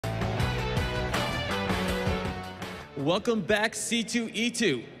Welcome back,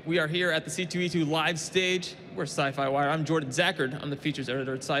 C2E2. We are here at the C2E2 live stage. We're SYFY WIRE. I'm Jordan Zachard. I'm the features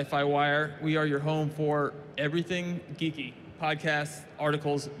editor at SYFY WIRE. We are your home for everything geeky. Podcasts,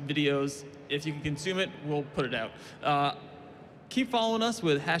 articles, videos. If you can consume it, we'll put it out. Keep following us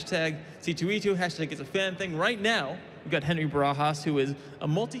with hashtag C2E2, hashtag It's a Fan Thing. Right now, we've got Henry Barajas, who is a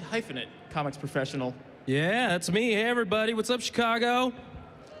multi-hyphenate comics professional. Yeah, that's me. Hey, everybody. What's up, Chicago?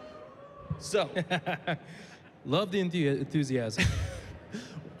 So... Love the enthusiasm.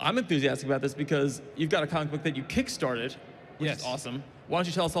 I'm enthusiastic about this because you've got a comic book that you kickstarted, which is awesome. Why don't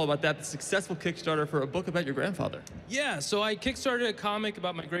you tell us all about that, the successful Kickstarter for a book about your grandfather? Yeah, so I kickstarted a comic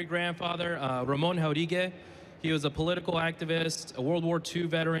about my great-grandfather, Ramon Jauregue. He was a political activist, a World War II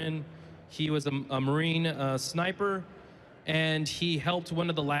veteran. He was a Marine sniper, and he helped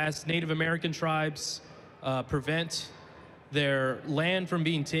one of the last Native American tribes prevent their land from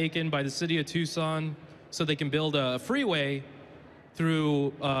being taken by the city of Tucson, so they can build a freeway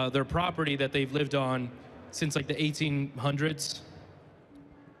through their property that they've lived on since like the 1800s.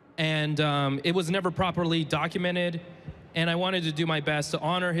 And it was never properly documented. And I wanted to do my best to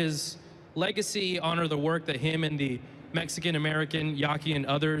honor his legacy, honor the work that him and the Mexican-American, Yaqui, and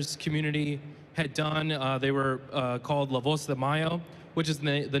others community had done. They were called La Voz De MAYO, which is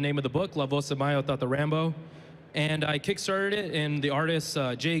the name of the book, La Voz De MAYO Tata Rambo. And I kickstarted it, and the artist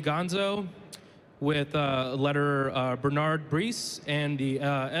Jay Gonzo, with letterer Bernard Brees and the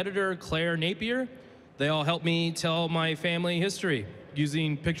editor Claire Napier. They all helped me tell my family history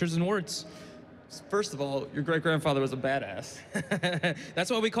using pictures and words. First of all, your great-grandfather was a badass. That's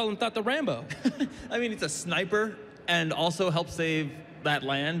why we call him Tata Rambo. I mean, he's a sniper and also helped save that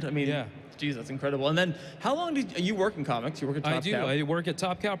land. I mean, yeah. Geez, that's incredible. And then, how long did you work in comics? You work at Top Cow? I work at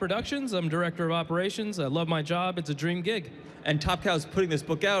Top Cow Productions. I'm director of operations. I love my job. It's a dream gig. And Top Cow is putting this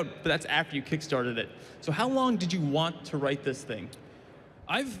book out, but that's after you kickstarted it. So how long did you want to write this thing?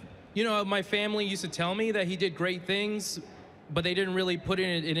 My family used to tell me that he did great things, but they didn't really put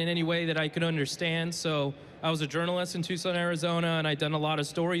it in any way that I could understand. So I was a journalist in Tucson, Arizona, and I'd done a lot of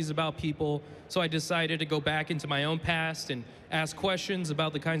stories about people. So I decided to go back into my own past and ask questions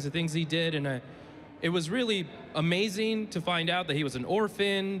about the kinds of things he did. And it was really amazing to find out that he was an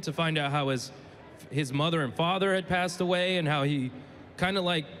orphan, to find out how his mother and father had passed away, and how he kind of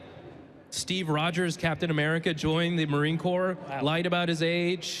like Steve Rogers, Captain America, joined the Marine Corps, lied about his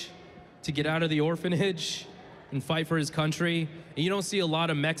age to get out of the orphanage and fight for his country. And you don't see a lot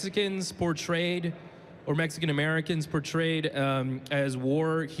of Mexicans portrayed, or Mexican Americans portrayed as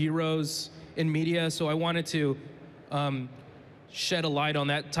war heroes in media. So I wanted to shed a light on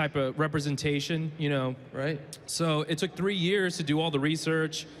that type of representation, Right. So it took 3 years to do all the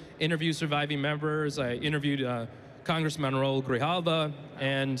research, interview surviving members. I interviewed Congressman Raul Grijalva,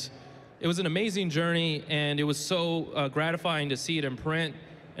 and it was an amazing journey, and it was so gratifying to see it in print.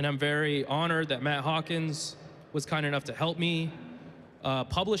 And I'm very honored that Matt Hawkins was kind enough to help me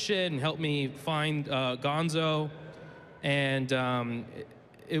publish it and help me find Gonzo. And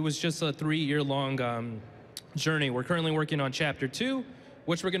it was just a 3-year-long journey. We're currently working on Chapter 2,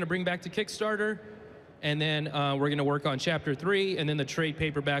 which we're going to bring back to Kickstarter. And then we're going to work on Chapter 3, and then the trade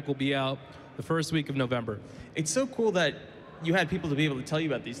paperback will be out the first week of November. It's so cool that you had people to be able to tell you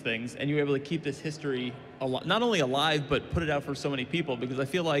about these things, and you were able to keep this history not only alive, but put it out for so many people, because I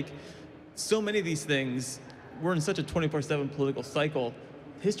feel like so many of these things, we're in such a 24/7 political cycle,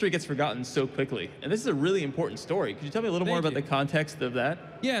 history gets forgotten so quickly. And this is a really important story. Could you tell me a little more about the context of that?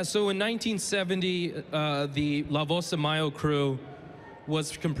 Yeah, so in 1970, the La Voz De Mayo crew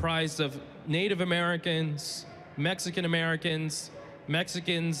was comprised of Native Americans, Mexican Americans,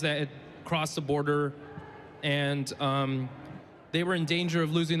 Mexicans that had crossed the border, and they were in danger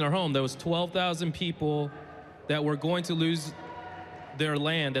of losing their home. There was 12,000 people that were going to lose their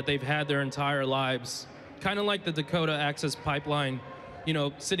land that they've had their entire lives. Kind of like the Dakota Access Pipeline.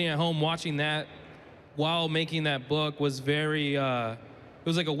 Sitting at home watching that while making that book was very, it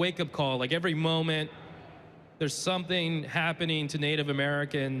was like a wake-up call. Like every moment, there's something happening to Native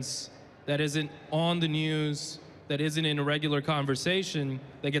Americans that isn't on the news, that isn't in a regular conversation,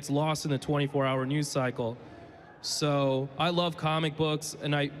 that gets lost in the 24-hour news cycle. So I love comic books,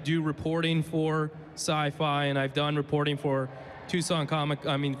 and I do reporting for SYFY, and I've done reporting for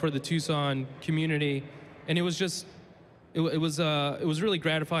for the Tucson community. And it was just, it was really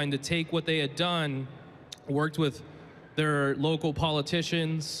gratifying to take what they had done, worked with their local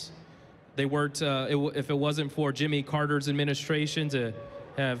politicians. They worked, if it wasn't for Jimmy Carter's administration, to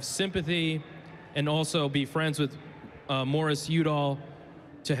have sympathy and also be friends with Morris Udall,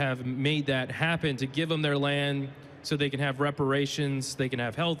 to have made that happen, to give them their land so they can have reparations, they can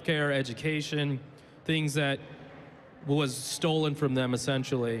have health care, education, things that was stolen from them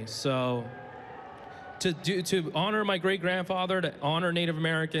essentially. So to honor my great-grandfather, to honor Native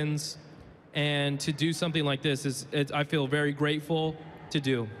Americans, and to do something like this I feel very grateful to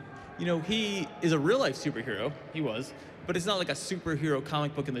do. You know, he is a real-life superhero. He was. But it's not like a superhero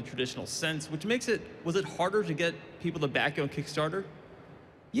comic book in the traditional sense, which makes it, was it harder to get people to back you on Kickstarter?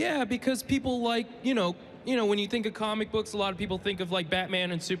 Yeah, because people like, when you think of comic books, a lot of people think of like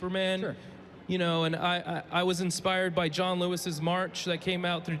Batman and Superman. Sure. And I was inspired by John Lewis's March that came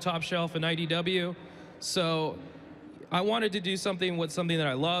out through Top Shelf and IDW. So I wanted to do something that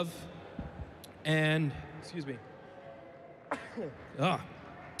I love. And, excuse me. I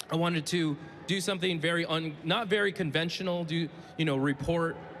wanted to do something not very conventional,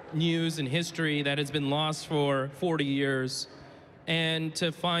 report news and history that has been lost for 40 years. And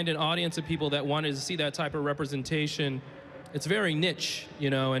to find an audience of people that wanted to see that type of representation. It's very niche,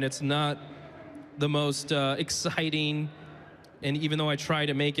 and it's not the most exciting. And even though I try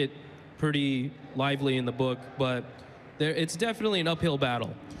to make it pretty lively in the book, but it's definitely an uphill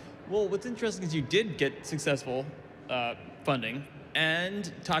battle. Well, what's interesting is you did get successful funding,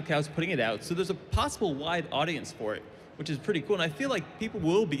 and Talkhouse putting it out, so there's a possible wide audience for it, which is pretty cool. And I feel like people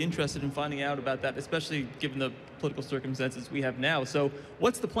will be interested in finding out about that, especially given the political circumstances we have now. So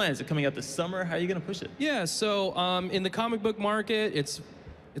what's the plan? Is it coming out this summer? How are you going to push it? Yeah, so in the comic book market, it's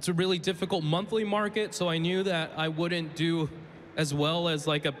a really difficult monthly market, so I knew that I wouldn't do as well as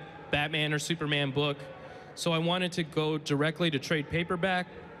like a Batman or Superman book. So I wanted to go directly to trade paperback,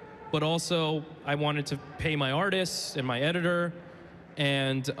 but also I wanted to pay my artists and my editor.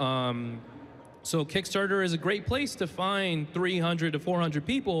 And so Kickstarter is a great place to find 300 to 400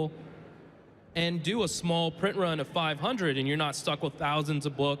 people and do a small print run of 500, and you're not stuck with thousands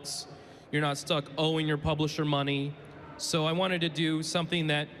of books. You're not stuck owing your publisher money. So I wanted to do something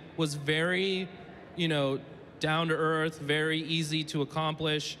that was very, down to earth, very easy to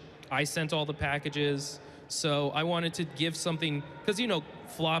accomplish. I sent all the packages. So I wanted to give something, because,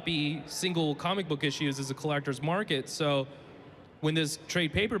 floppy single comic book issues is a collector's market. So when this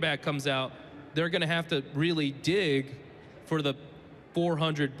trade paperback comes out, they're going to have to really dig for the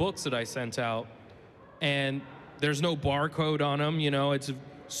 400 books that I sent out. And there's no barcode on them, it's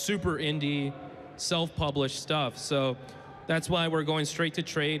super indie, self-published stuff. So that's why we're going straight to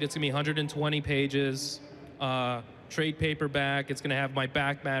trade. It's going to be 120 pages, trade paperback. It's going to have my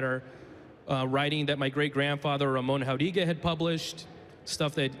back matter, writing that my great-grandfather Ramon Jauriga had published,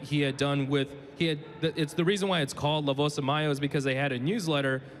 stuff that he had done it's the reason why it's called La Voz De Mayo is because they had a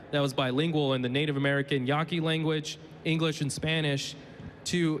newsletter that was bilingual in the Native American Yaqui language, English and Spanish,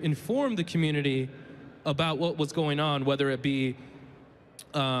 to inform the community about what was going on, whether it be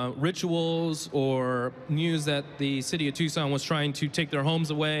rituals or news that the city of Tucson was trying to take their homes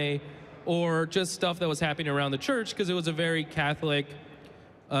away, or just stuff that was happening around the church, because it was a very Catholic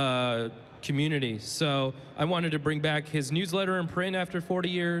community. So I wanted to bring back his newsletter in print after 40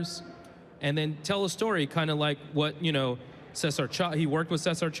 years, and then tell a story, kind of like what, he worked with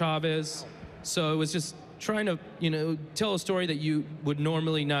Cesar Chavez. So it was just trying to, tell a story that you would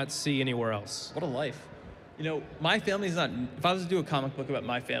normally not see anywhere else. What a life. My family's not, if I was to do a comic book about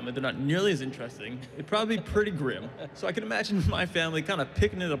my family, they're not nearly as interesting. It'd probably be pretty grim. So I can imagine my family kind of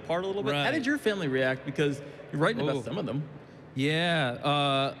picking it apart a little bit. Right. How did your family react? Because you're writing about some of them.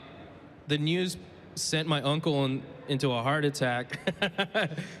 Yeah, the news sent my uncle into a heart attack.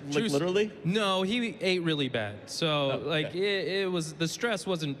 Literally? No, he ate really bad. So okay. it was, the stress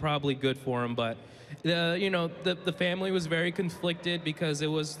wasn't probably good for him, but the family was very conflicted because it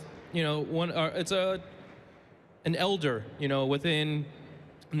was, it's an elder, within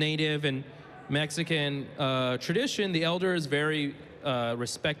Native and Mexican tradition. The elder is very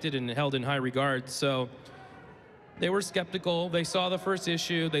respected and held in high regard. So they were skeptical. They saw the first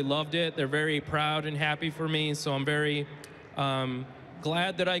issue. They loved it. They're very proud and happy for me. So I'm very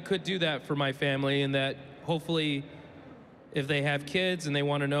glad that I could do that for my family, and that hopefully if they have kids and they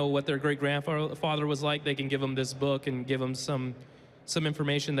want to know what their great-grandfather was like, they can give them this book and give them some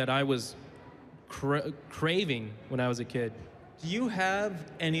information that I was craving when I was a kid. Do you have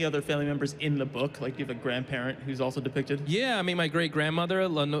any other family members in the book? Like, do you have a grandparent who's also depicted? Yeah, I mean, my great-grandmother,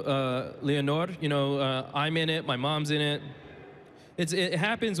 Leonor, I'm in it, my mom's in it. It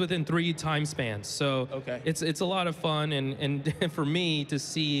happens within 3 time spans, so okay. It's a lot of fun, and for me to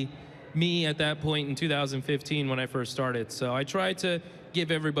see me at that point in 2015 when I first started. So I try to give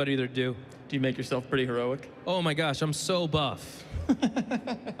everybody their due. Do you make yourself pretty heroic? Oh my gosh, I'm so buff.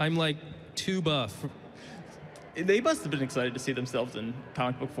 I'm like too buff. They must have been excited to see themselves in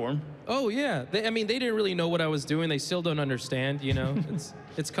comic book form. Oh yeah, I mean, they didn't really know what I was doing. They still don't understand, you know.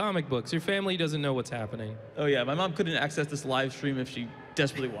 It's comic books. Your family doesn't know what's happening. Oh yeah, my mom couldn't access this live stream if she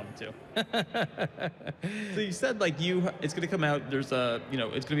desperately wanted to. So you said like it's going to come out. There's it's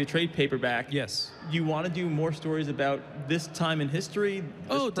going to be a trade paperback. Yes. You want to do more stories about this time in history?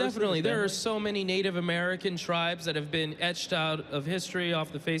 Oh, definitely. There are so many Native American tribes that have been etched out of history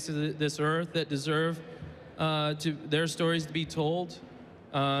off the face of this earth that deserve their stories to be told.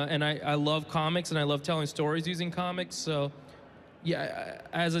 And I love comics, and I love telling stories using comics. So, yeah,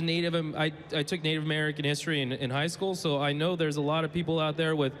 as a Native, I took Native American history in high school, so I know there's a lot of people out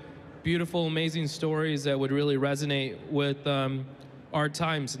there with beautiful, amazing stories that would really resonate with our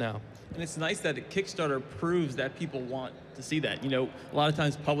times now. And it's nice that Kickstarter proves that people want to see that. You know, a lot of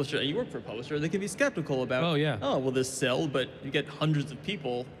times you work for a publisher, they can be skeptical about, oh, will this sell? But you get hundreds of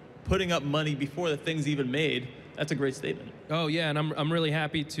people putting up money before the thing's even made. That's a great statement. Oh yeah, and I'm really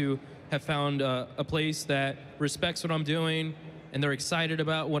happy to have found a place that respects what I'm doing, and they're excited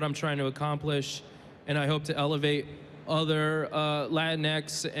about what I'm trying to accomplish, and I hope to elevate other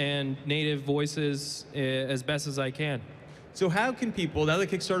Latinx and Native voices as best as I can. So how can people, now that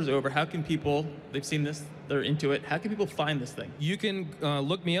Kickstarter's over, how can people, they've seen this, they're into it, how can people find this thing? You can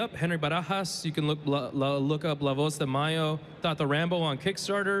look me up, Henry Barajas. You can look up La Voz De MAYO Tata Rambo on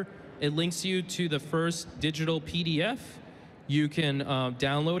Kickstarter. It links you to the first digital PDF. You can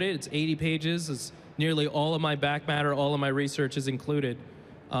download it. It's 80 pages. It's nearly all of my back matter, all of my research is included.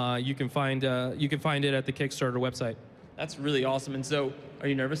 You can find it at the Kickstarter website. That's really awesome. And so, are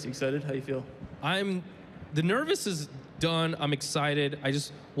you nervous? Are you excited? How do you feel? The nervous is done. I'm excited. I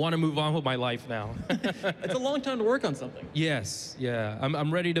just want to move on with my life now. It's a long time to work on something. Yes, yeah.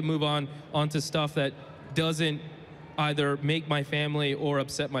 I'm ready to move onto stuff that doesn't either make my family or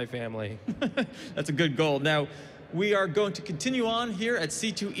upset my family. That's a good goal. Now, we are going to continue on here at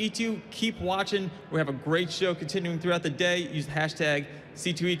C2E2. Keep watching. We have a great show continuing throughout the day. Use the hashtag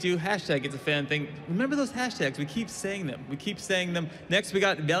C2E2. Hashtag It's a Fan Thing. Remember those hashtags. We keep saying them. Next, we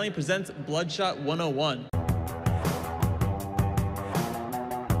got Valiant Presents Bloodshot 101.